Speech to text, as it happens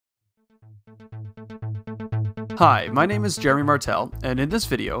Hi, my name is Jeremy Martel, and in this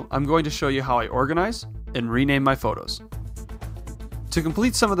video, I'm going to show you how I organize and rename my photos. To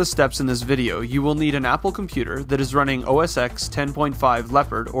complete some of the steps in this video, you will need an Apple computer that is running OS X 10.5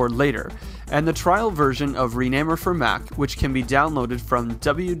 Leopard or later, and the trial version of Renamer for Mac, which can be downloaded from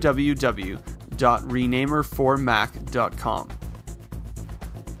www.renamerformac.com.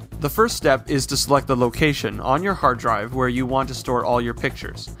 The first step is to select the location on your hard drive where you want to store all your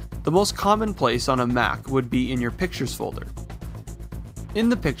pictures. The most common place on a Mac would be in your Pictures folder. In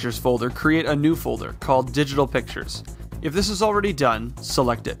the Pictures folder, create a new folder called Digital Pictures. If this is already done,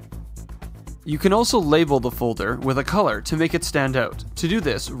 select it. You can also label the folder with a color to make it stand out. To do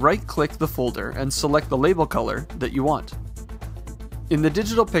this, right-click the folder and select the label color that you want. In the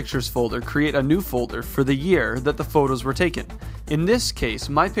Digital Pictures folder, create a new folder for the year that the photos were taken. In this case,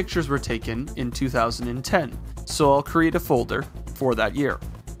 my pictures were taken in 2010, so I'll create a folder for that year.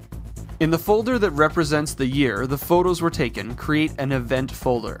 In the folder that represents the year the photos were taken, create an event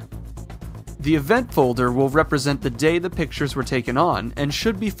folder. The event folder will represent the day the pictures were taken on and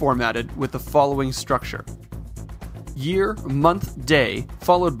should be formatted with the following structure: year, month, day,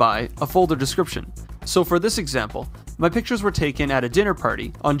 followed by a folder description. So for this example, my pictures were taken at a dinner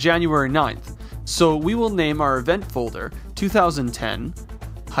party on January 9th, so we will name our event folder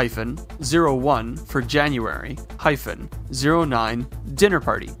 2010-01 for January-09 dinner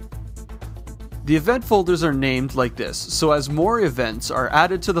party. The event folders are named like this, so as more events are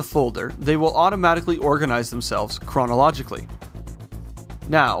added to the folder, they will automatically organize themselves chronologically.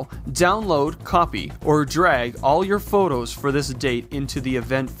 Now, download, copy, or drag all your photos for this date into the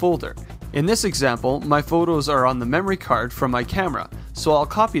event folder. In this example, my photos are on the memory card from my camera, so I'll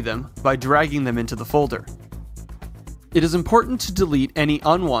copy them by dragging them into the folder. It is important to delete any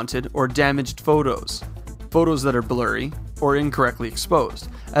unwanted or damaged photos that are blurry or incorrectly exposed,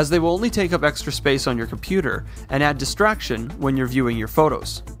 as they will only take up extra space on your computer and add distraction when you're viewing your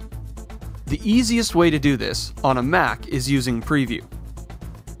photos. The easiest way to do this on a Mac is using Preview.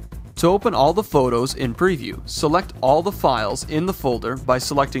 To open all the photos in Preview, select all the files in the folder by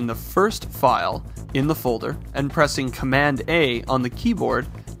selecting the first file in the folder and pressing Command A on the keyboard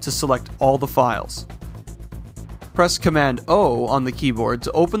to select all the files. Press Command O on the keyboard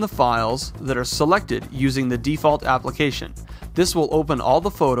to open the files that are selected using the default application. This will open all the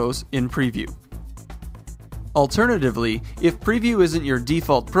photos in Preview. Alternatively, if Preview isn't your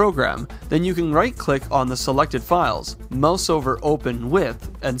default program, then you can right-click on the selected files, mouse over Open With,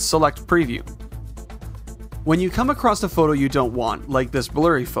 and select Preview. When you come across a photo you don't want, like this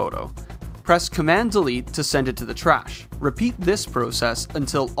blurry photo, press Command Delete to send it to the trash. Repeat this process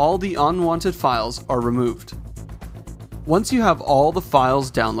until all the unwanted files are removed. Once you have all the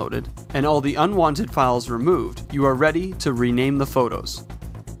files downloaded and all the unwanted files removed, you are ready to rename the photos.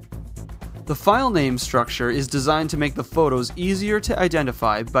 The file name structure is designed to make the photos easier to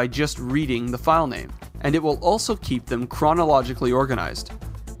identify by just reading the file name, and it will also keep them chronologically organized.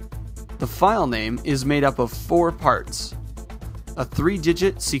 The file name is made up of 4 parts: a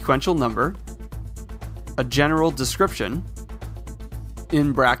 3-digit sequential number, a general description,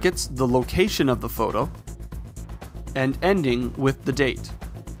 in brackets the location of the photo, and ending with the date.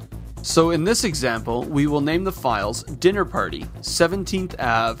 So in this example, we will name the files Dinner Party, 17th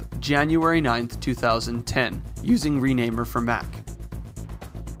Ave, January 9th, 2010, using Renamer for Mac.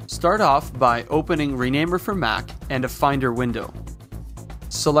 Start off by opening Renamer for Mac and a Finder window.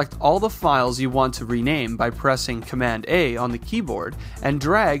 Select all the files you want to rename by pressing Command A on the keyboard and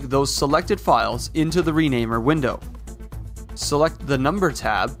drag those selected files into the Renamer window. Select the Number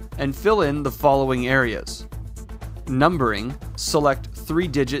tab and fill in the following areas. Numbering, select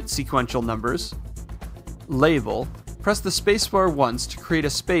 3-digit sequential numbers. Label, press the spacebar once to create a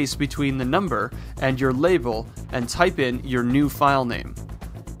space between the number and your label and type in your new file name.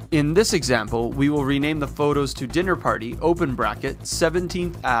 In this example, we will rename the photos to Dinner Party, open bracket,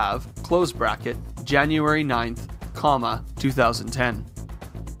 17th Ave, close bracket, January 9th, 2010.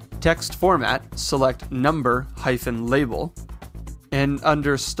 Text format, select number-label, and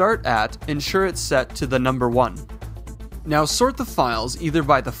under Start At, ensure it's set to the number 1. Now sort the files either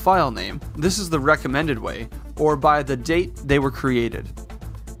by the file name, this is the recommended way, or by the date they were created.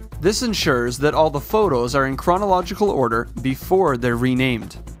 This ensures that all the photos are in chronological order before they're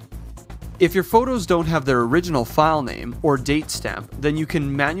renamed. If your photos don't have their original file name or date stamp, then you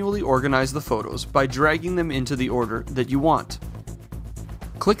can manually organize the photos by dragging them into the order that you want.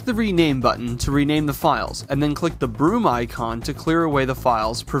 Click the Rename button to rename the files, and then click the broom icon to clear away the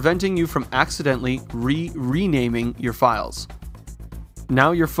files, preventing you from accidentally renaming your files.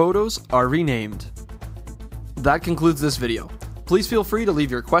 Now your photos are renamed. That concludes this video. Please feel free to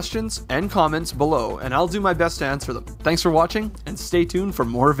leave your questions and comments below, and I'll do my best to answer them. Thanks for watching, and stay tuned for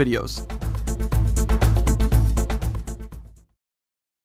more videos.